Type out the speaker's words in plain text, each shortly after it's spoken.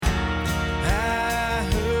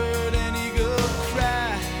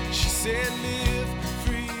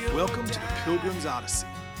Pilgrim's Odyssey,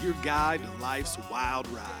 your guide to life's wild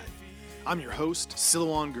ride. I'm your host,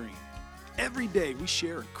 Silouan Green. Every day we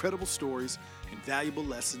share incredible stories and valuable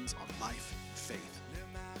lessons on life and faith.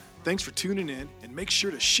 Thanks for tuning in, and make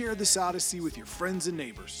sure to share this Odyssey with your friends and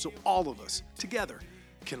neighbors so all of us, together,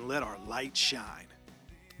 can let our light shine.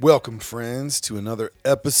 Welcome, friends, to another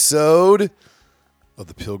episode of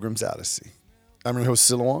the Pilgrim's Odyssey. I'm your host,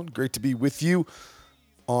 Silouan. Great to be with you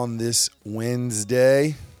on this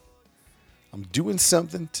Wednesday. I'm doing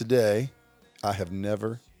something today I have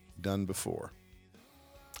never done before.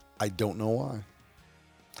 I don't know why.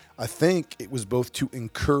 I think it was both to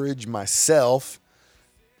encourage myself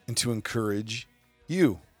and to encourage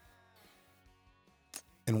you.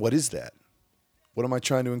 And what is that? What am I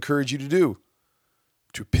trying to encourage you to do?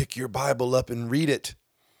 To pick your Bible up and read it.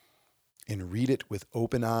 And read it with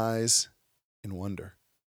open eyes and wonder.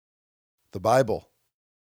 The Bible,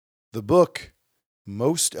 the book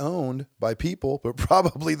most owned by people, but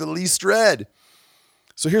probably the least read.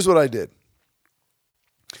 So here's what I did.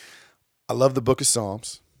 I love the book of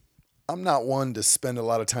Psalms. I'm not one to spend a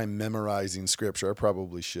lot of time memorizing scripture. I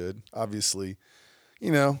probably should. Obviously,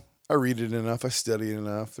 I read it enough. I study it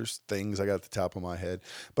enough. There's things I got at the top of my head.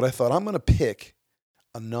 But I thought I'm going to pick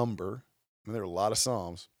a number. There are a lot of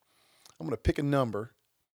Psalms. I'm going to pick a number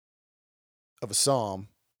of a Psalm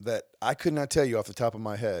that I could not tell you off the top of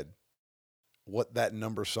my head what that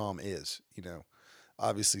number Psalm is.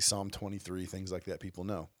 Obviously Psalm 23, things like that people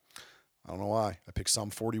know. I don't know why. I picked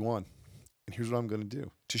Psalm 41. And here's what I'm going to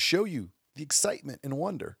do. To show you the excitement and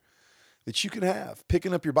wonder that you can have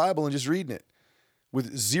picking up your Bible and just reading it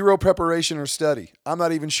with zero preparation or study. I'm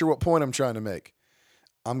not even sure what point I'm trying to make.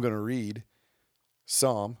 I'm going to read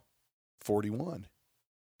Psalm 41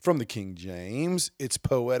 from the King James. It's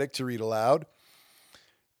poetic to read aloud.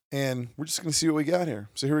 And we're just going to see what we got here.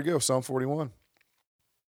 So here we go, Psalm 41.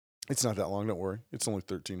 It's not that long, don't worry. It's only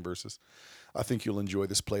 13 verses. I think you'll enjoy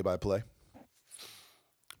this play-by-play.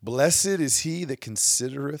 Blessed is he that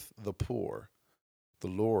considereth the poor. The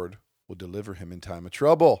Lord will deliver him in time of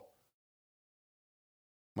trouble.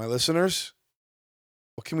 My listeners,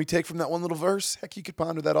 what can we take from that one little verse? Heck, you could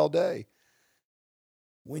ponder that all day.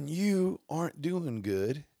 When you aren't doing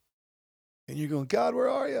good and you're going, God, where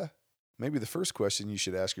are you? Maybe the first question you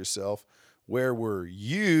should ask yourself, where were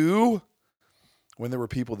you when there were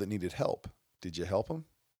people that needed help? Did you help them?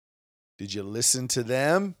 Did you listen to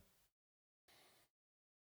them?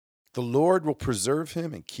 The Lord will preserve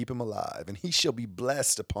him and keep him alive, and he shall be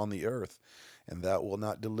blessed upon the earth, and thou wilt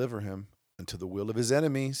not deliver him unto the will of his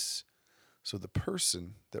enemies. So the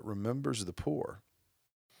person that remembers the poor,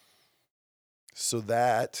 so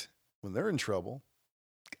that when they're in trouble,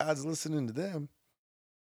 God's listening to them.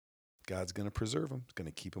 God's going to preserve them. He's going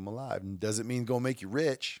to keep them alive. And doesn't mean going to make you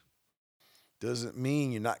rich. Doesn't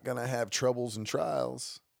mean you're not going to have troubles and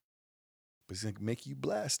trials. But he's going to make you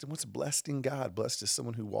blessed. And what's blessed in God? Blessed is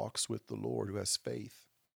someone who walks with the Lord, who has faith.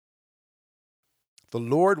 The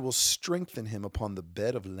Lord will strengthen him upon the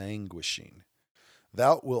bed of languishing.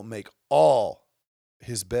 Thou wilt make all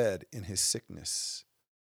his bed in his sickness.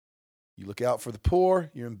 You look out for the poor.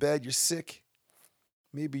 You're in bed. You're sick.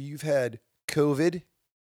 Maybe you've had COVID.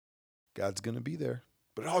 God's going to be there.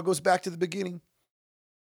 But it all goes back to the beginning.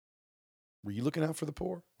 Were you looking out for the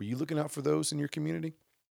poor? Were you looking out for those in your community?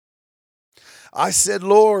 I said,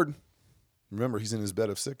 Lord, remember he's in his bed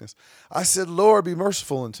of sickness. I said, Lord, be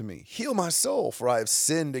merciful unto me. Heal my soul, for I have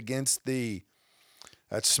sinned against thee.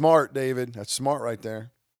 That's smart, David. That's smart right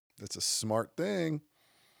there. That's a smart thing.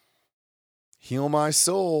 Heal my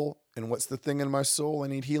soul. And what's the thing in my soul I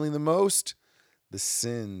need healing the most? The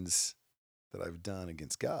sins that I've done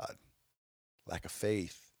against God. Lack of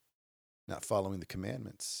faith, not following the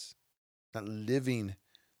commandments, not living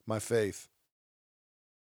my faith.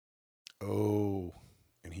 Oh,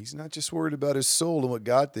 and he's not just worried about his soul and what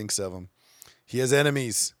God thinks of him. He has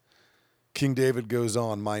enemies. King David goes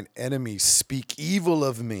on, mine enemies speak evil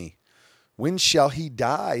of me. When shall he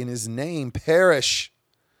die and his name perish?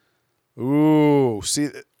 Ooh, see,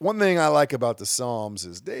 one thing I like about the Psalms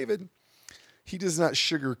is David, he does not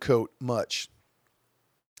sugarcoat much.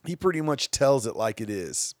 He pretty much tells it like it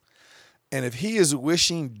is. And if he is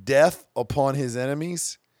wishing death upon his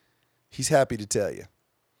enemies, he's happy to tell you.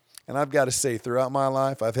 And I've got to say, throughout my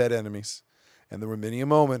life, I've had enemies. And there were many a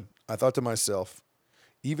moment I thought to myself,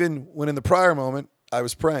 even when in the prior moment I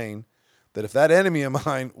was praying, that if that enemy of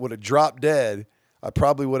mine would have dropped dead, I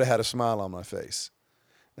probably would have had a smile on my face.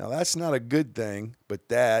 Now, that's not a good thing, but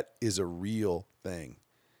that is a real thing.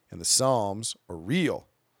 And the Psalms are real.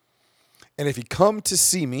 And if he come to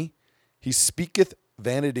see me, he speaketh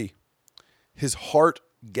vanity. His heart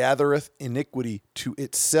gathereth iniquity to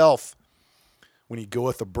itself. When he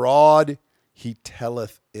goeth abroad, he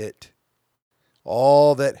telleth it.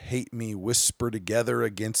 All that hate me whisper together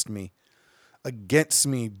against me. Against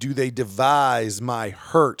me do they devise my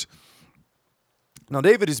hurt. Now,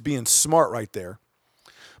 David is being smart right there.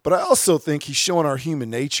 But I also think he's showing our human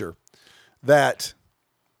nature that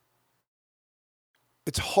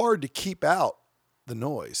it's hard to keep out the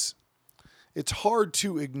noise. It's hard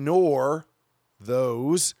to ignore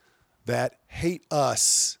those that hate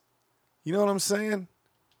us. You know what I'm saying?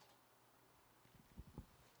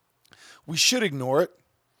 We should ignore it.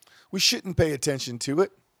 We shouldn't pay attention to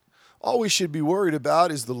it. All we should be worried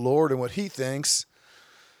about is the Lord and what he thinks.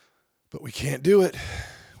 But we can't do it.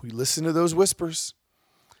 We listen to those whispers.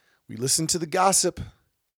 We listen to the gossip.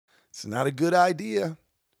 It's not a good idea.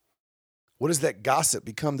 What does that gossip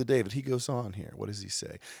become to David? He goes on here. What does he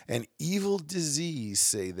say? An evil disease,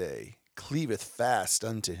 say they, cleaveth fast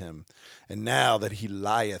unto him. And now that he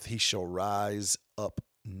lieth, he shall rise up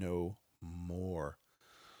no more.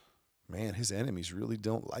 Man, his enemies really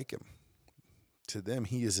don't like him. To them,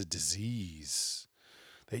 he is a disease.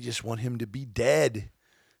 They just want him to be dead,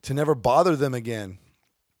 to never bother them again.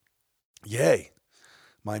 Yea,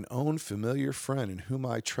 mine own familiar friend in whom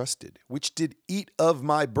I trusted, which did eat of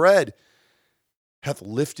my bread, hath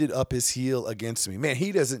lifted up his heel against me. Man,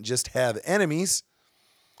 he doesn't just have enemies.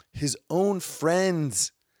 His own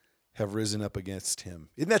friends have risen up against him.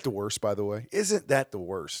 Isn't that the worst, by the way? Isn't that the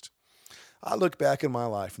worst? I look back in my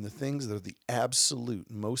life, and the things that are the absolute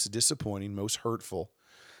most disappointing, most hurtful,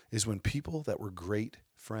 is when people that were great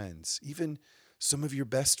friends, even some of your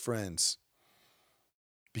best friends,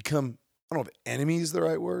 become, I don't know if enemy is the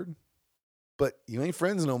right word, but you ain't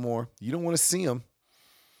friends no more. You don't want to see them.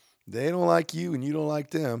 They don't like you, and you don't like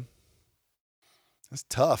them. That's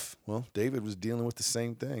tough. Well, David was dealing with the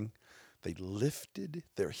same thing. They lifted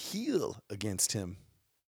their heel against him.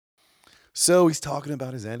 So he's talking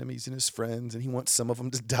about his enemies and his friends, and he wants some of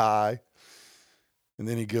them to die. And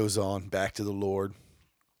then he goes on back to the Lord,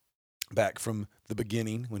 back from the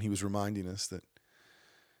beginning when he was reminding us that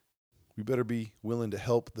we better be willing to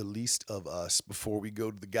help the least of us before we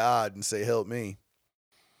go to the God and say, help me.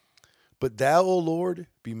 But thou, O Lord,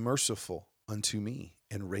 be merciful unto me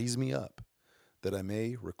and raise me up, that I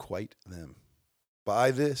may requite them.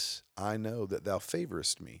 By this I know that thou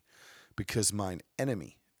favorest me, because mine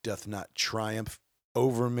enemy doth not triumph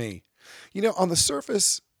over me. You know, on the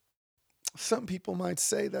surface, some people might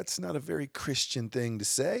say that's not a very Christian thing to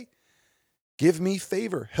say. Give me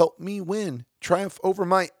favor, help me win, triumph over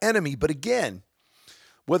my enemy. But again,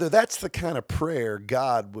 whether that's the kind of prayer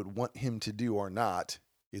God would want him to do or not,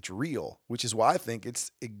 it's real, which is why I think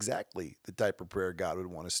it's exactly the type of prayer God would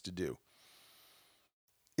want us to do.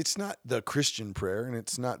 It's not the Christian prayer, and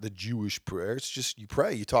it's not the Jewish prayer. It's just you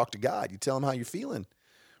pray, you talk to God, you tell him how you're feeling.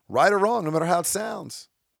 Right or wrong, no matter how it sounds.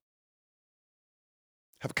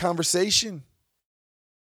 Have a conversation.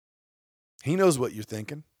 He knows what you're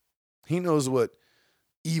thinking. He knows what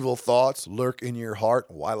evil thoughts lurk in your heart.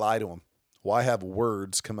 Why lie to him? Why have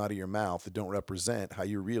words come out of your mouth that don't represent how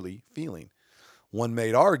you're really feeling? One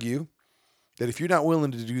may argue that if you're not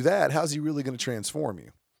willing to do that, how's he really going to transform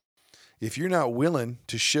you? If you're not willing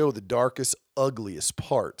to show the darkest, ugliest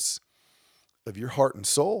parts of your heart and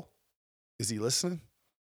soul, is he listening?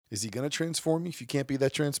 Is he going to transform you if you can't be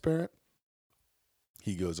that transparent?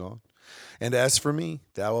 He goes on. And as for me,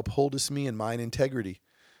 thou upholdest me in mine integrity,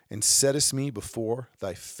 and settest me before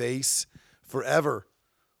thy face forever.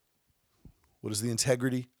 What is the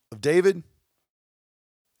integrity of David?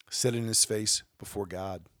 Setting his face before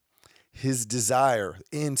God. His desire,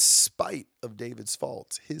 in spite of David's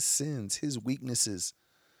faults, his sins, his weaknesses,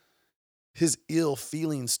 his ill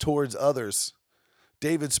feelings towards others,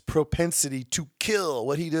 David's propensity to kill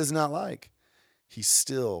what he does not like, he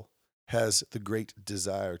still has the great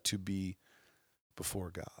desire to be before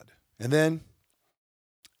God. And then,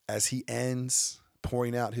 as he ends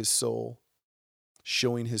pouring out his soul,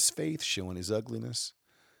 showing his faith, showing his ugliness,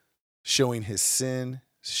 showing his sin,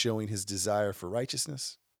 showing his desire for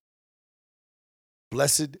righteousness,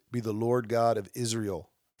 blessed be the Lord God of Israel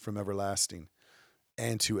from everlasting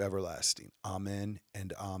and to everlasting. Amen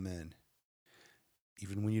and amen.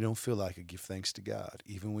 Even when you don't feel like it, give thanks to God.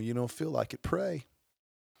 Even when you don't feel like it, pray.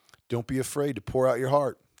 Don't be afraid to pour out your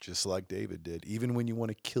heart, just like David did. Even when you want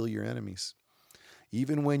to kill your enemies.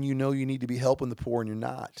 Even when you know you need to be helping the poor and you're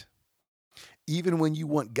not. Even when you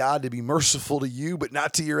want God to be merciful to you, but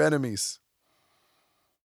not to your enemies.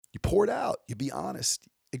 You pour it out. You be honest.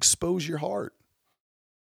 Expose your heart.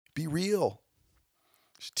 Be real.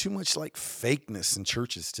 There's too much like fakeness in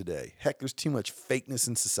churches today. Heck, there's too much fakeness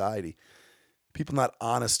in society. People not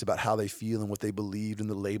honest about how they feel and what they believe and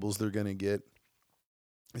the labels they're going to get.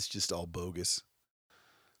 It's just all bogus.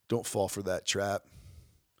 Don't fall for that trap.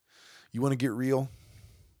 You want to get real?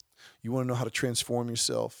 You want to know how to transform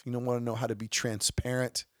yourself? You don't want to know how to be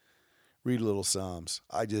transparent? Read a little Psalms.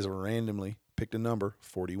 I just randomly picked a number,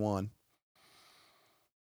 41,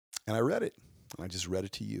 and I read it. And I just read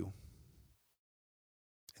it to you.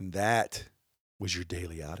 And that was your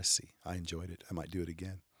daily odyssey. I enjoyed it. I might do it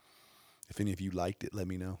again. If any of you liked it, let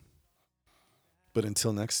me know. But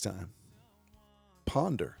until next time,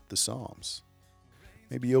 ponder the Psalms.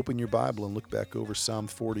 Maybe open your Bible and look back over Psalm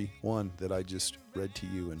 41 that I just read to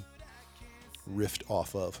you and riffed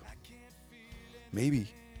off of. Maybe,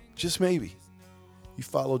 just maybe, you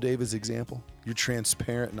follow David's example. You're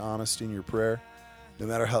transparent and honest in your prayer, no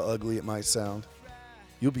matter how ugly it might sound.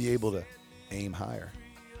 You'll be able to aim higher,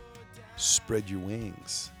 spread your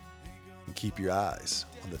wings, and keep your eyes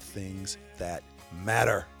on the things that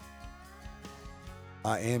matter.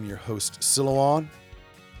 I am your host, Silouan.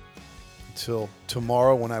 Until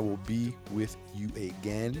tomorrow when I will be with you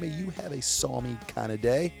again, may you have a psalmy kind of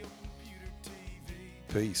day.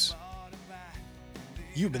 Peace.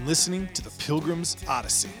 You've been listening to the Pilgrim's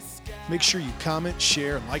Odyssey. Make sure you comment,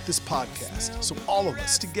 share, and like this podcast so all of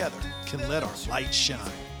us together can let our light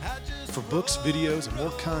shine. For books, videos, and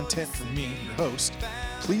more content from me, your host,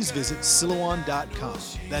 please visit Silouan.com.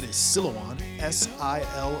 That is Silouan,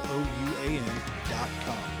 Silouan.com.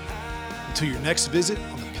 Until your next visit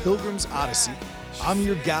on the Pilgrim's Odyssey, I'm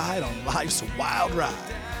your guide on life's wild ride,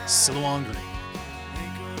 Silouan Green.